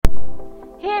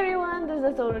Hey everyone, this is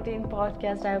the Soul Routine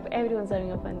Podcast. I hope everyone's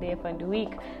having a fun day, a fun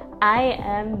week. I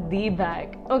am the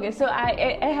back. Okay, so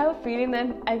I have a feeling that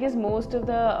I guess most of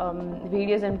the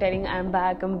videos I'm telling I'm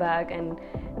back, and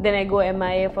then I go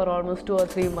MIA for almost 2 or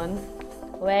 3 months.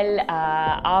 Well,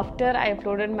 after I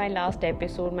uploaded my last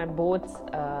episode, my boards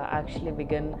actually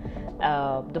began,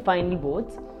 the final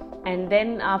boards. And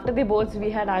then after the boards,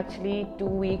 we had actually 2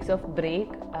 weeks of break,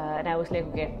 and I was like,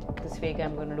 okay, this week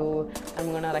I'm gonna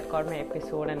record my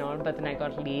episode and all. But then I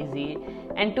got lazy,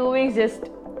 and 2 weeks just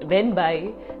went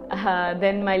by.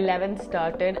 Then my 11th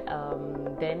started.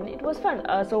 Then it was fun.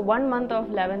 So 1 month of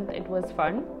 11th, it was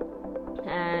fun,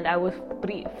 and I was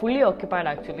fully occupied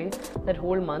actually that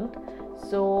whole month.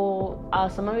 So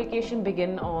our summer vacation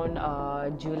began on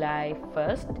July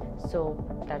 1st. So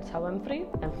that's how I'm free.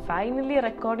 I'm finally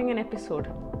recording an episode.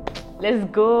 Let's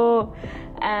go.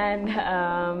 And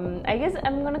I guess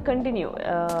I'm gonna continue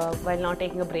while not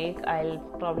taking a break. I'll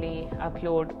probably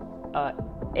upload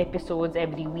episodes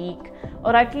every week,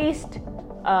 or at least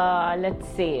let's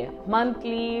say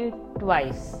monthly,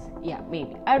 twice. Yeah,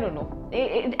 maybe. I don't know.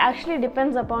 It actually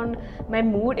depends upon my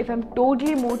mood. If I'm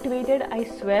totally motivated, I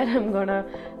swear I'm gonna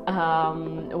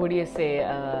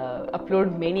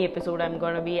upload many episodes. I'm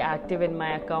gonna be active in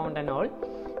my account and all.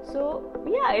 So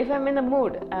yeah, if I'm in the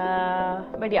mood.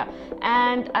 But yeah,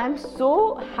 and I'm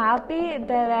so happy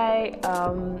that I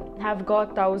have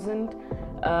got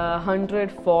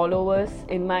 1,100 followers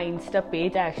in my Insta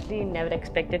page. I actually never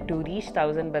expected to reach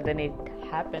 1,000, but then it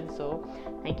happened. So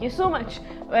thank you so much.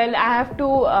 Well, I have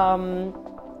to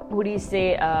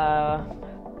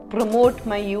promote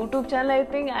my YouTube channel. I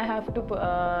think I have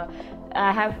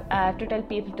to tell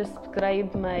people to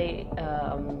subscribe my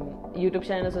YouTube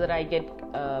channel so that I get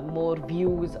more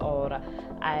views, or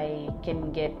I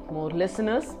can get more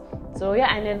listeners. So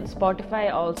yeah, and then Spotify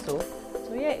also.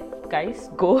 So yeah, guys,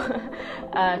 go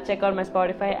check out my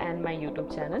Spotify and my YouTube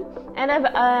channel. And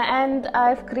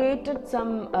I've created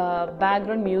some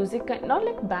background music, not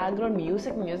like background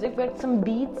music, but some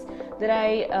beats that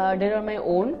I did on my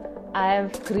own.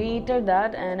 I've created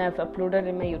that and I've uploaded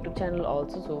in my YouTube channel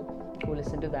also. So go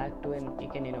listen to that too, and you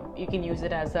can use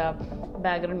it as a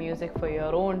background music for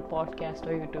your own podcast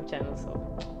or YouTube channel. So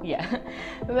yeah.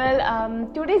 Well,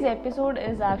 today's episode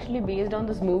is actually based on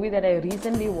this movie that I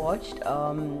recently watched,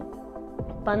 12,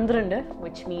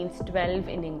 which means 12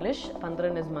 in English.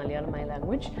 12 is Malayalam, my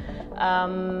language.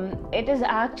 It is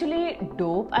actually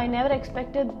dope. I never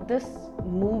expected this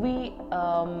movie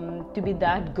to be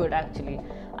that good actually.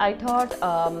 I thought,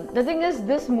 the thing is,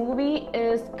 this movie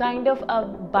is kind of a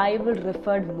Bible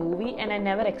referred movie, and I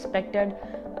never expected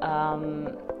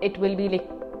it will be like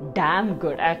damn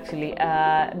good actually,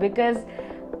 because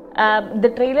the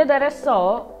trailer that I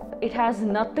saw, it has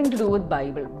nothing to do with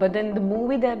Bible. But then the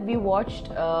movie that we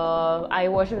watched, I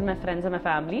watched it with my friends and my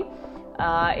family.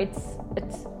 I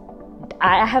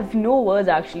have no words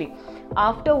actually.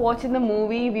 After watching the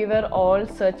movie, we were all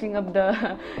searching up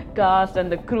the cast and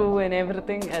the crew and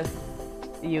everything, as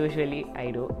usually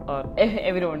I do, or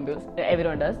everyone does.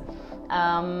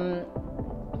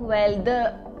 Well,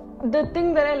 the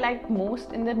thing that I liked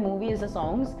most in that movie is the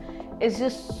songs. It's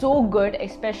just so good,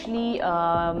 especially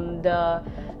the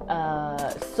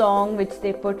song which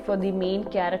they put for the main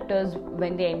characters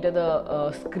when they enter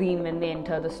the screen, when they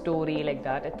enter the story, like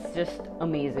that. It's just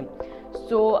amazing.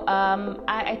 So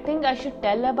I think I should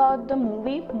tell about the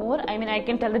movie more. I mean, I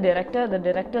can tell the director. The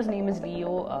director's name is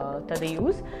Leo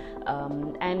Thaddeus,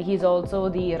 and he's also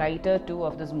the writer too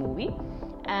of this movie.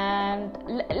 And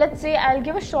let's say I'll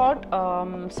give a short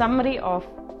summary of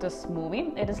this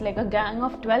movie. It is like a gang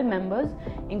of 12 members,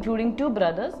 including 2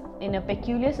 brothers. In a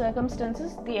peculiar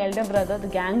circumstances, the elder brother, the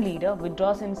gang leader,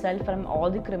 withdraws himself from all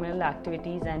the criminal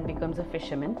activities and becomes a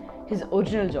fisherman, his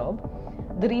original job.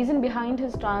 The reason behind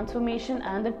his transformation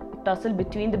and the tussle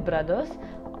between the brothers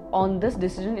on this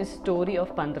decision is story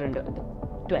of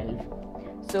 12.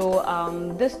 So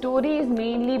this story is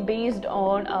mainly based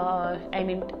on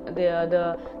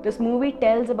this movie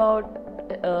tells about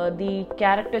the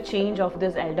character change of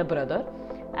this elder brother,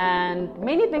 and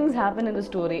many things happen in the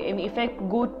story. I mean, if I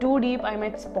go too deep, I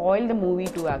might spoil the movie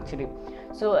too actually.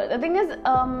 So the thing is,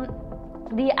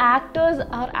 the actors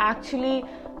are actually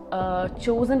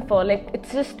chosen for, like,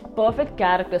 it's just perfect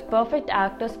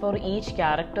actors for each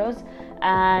characters.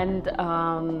 And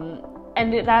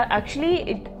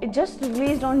it just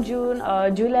released on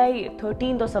July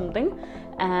 13th or something,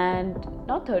 and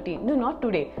not today,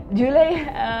 July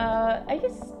I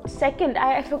guess 2nd.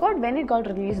 I forgot when it got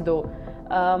released though.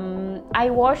 I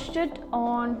watched it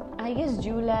on, I guess,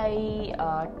 July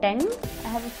 10th. I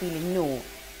have a feeling. No,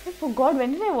 I forgot,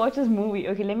 when did I watch this movie?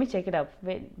 Okay, let me check it up.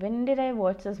 When did I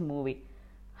watch this movie?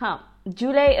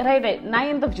 July, right,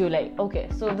 9th of July. Okay,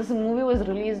 so this movie was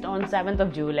released on 7th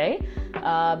of July.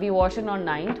 We watched it on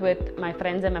 9th with my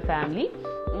friends and my family.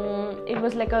 It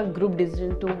was like a group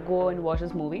decision to go and watch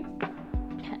this movie.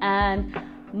 And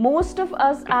most of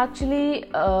us actually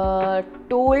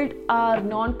told our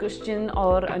non-Christian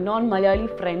or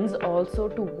non-Malayali friends also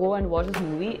to go and watch this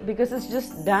movie because it's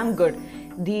just damn good.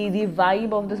 The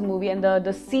vibe of this movie and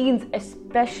the scenes,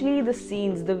 especially the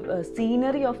scenes, the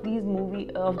scenery of this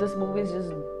movie is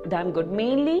just damn good.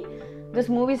 Mainly, this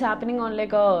movie is happening on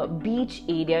like a beach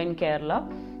area in Kerala.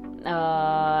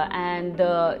 And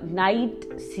the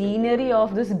night scenery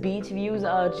of this beach views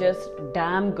are just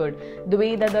damn good. The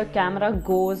way that the camera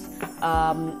goes,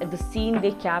 the scene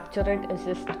they capture it is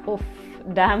just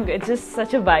damn good. It's just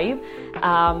such a vibe.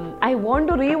 I want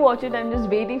to rewatch it. I'm just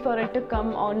waiting for it to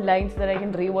come online so that I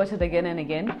can rewatch it again and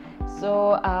again.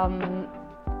 So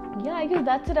yeah, I guess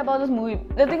that's it about this movie.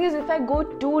 The thing is, if I go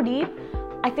too deep,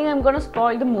 I think I'm gonna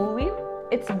spoil the movie.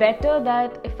 It's better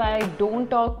that if I don't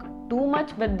talk too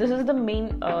much, but this is the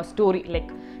main story.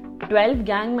 Like 12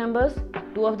 gang members,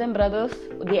 2 of them brothers.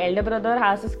 The elder brother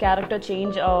has this character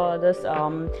change,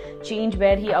 change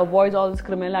where he avoids all these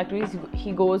criminal activities.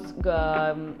 He's going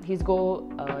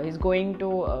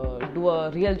to do a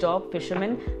real job,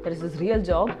 fisherman. That is his real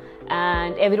job,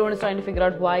 and everyone is trying to figure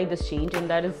out why this change, and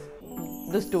that is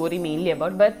the story mainly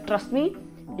about. But trust me,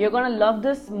 you're gonna love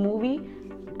this movie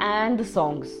and the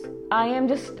songs.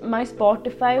 My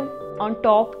Spotify on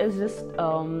top is just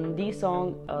the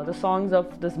songs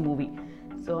of this movie.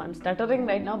 So I'm stuttering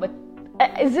right now, but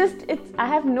I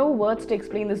have no words to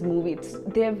explain this movie.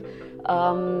 They've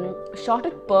shot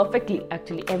it perfectly.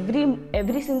 Actually,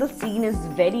 every single scene is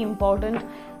very important,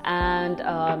 and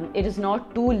it is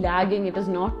not too lagging. It is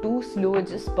not too slow.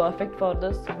 It's just perfect for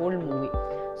this whole movie.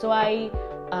 So I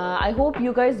hope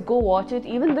you guys go watch it.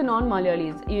 Even the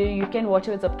non-Malayalis, you can watch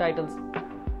it with subtitles.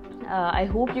 I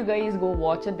hope you guys go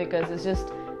watch it because it's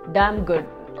just damn good.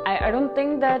 I don't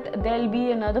think that there'll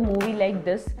be another movie like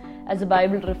this as a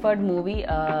Bible-referred movie,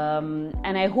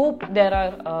 and I hope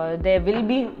there will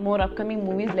be more upcoming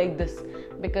movies like this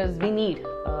because we need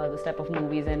this type of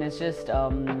movies, and it's just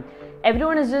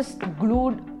everyone is just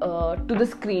glued to the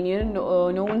screen.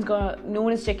 No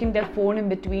one is checking their phone in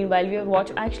between while we are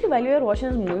watching. Actually, while we are watching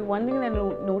this movie, one thing that I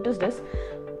noticed is,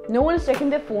 no one is checking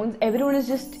their phones. Everyone is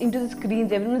just into the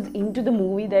screens. Everyone is into the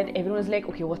movie. That everyone is like,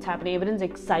 okay, what's happening? Everyone's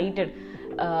excited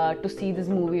to see this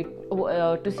movie,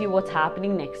 to see what's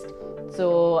happening next.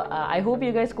 So I hope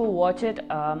you guys go watch it.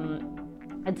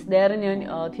 It's there in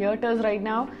your theaters right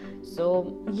now. So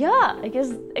yeah, I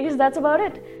guess that's about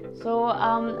it. So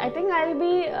I think I'll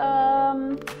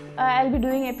be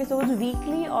doing episodes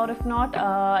weekly, or if not,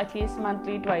 at least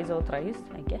monthly, twice or thrice.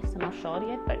 I guess I'm not sure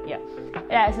yet, but yeah.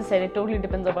 As I said, it totally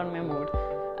depends upon my mood.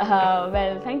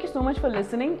 Well, thank you so much for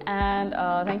listening, and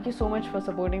thank you so much for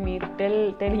supporting me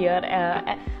till here.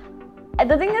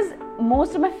 The thing is,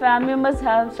 most of my family members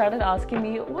have started asking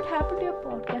me, what happened to your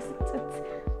podcast?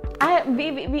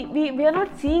 We are not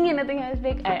seeing anything.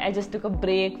 I just took a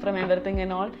break from everything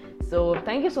and all. So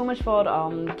thank you so much for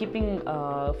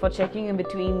for checking in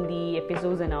between the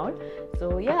episodes and all.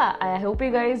 So yeah, I hope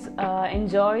you guys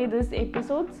enjoy these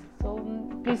episodes. So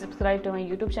please subscribe to my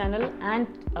YouTube channel and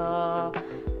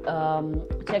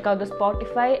check out the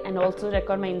Spotify, and also check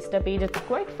out my Insta page. It's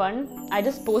quite fun. I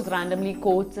just post randomly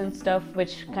quotes and stuff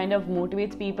which kind of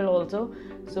motivates people also.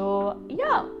 So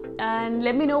yeah, and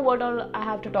let me know what all I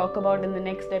have to talk about in the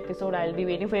next episode. I'll be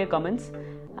waiting for your comments.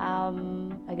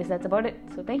 I guess that's about it.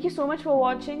 So thank you so much for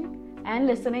watching and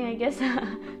listening, I guess.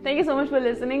 Thank you so much for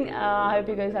listening. I hope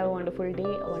you guys have a wonderful day,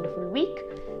 a wonderful week.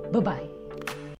 Bye-bye.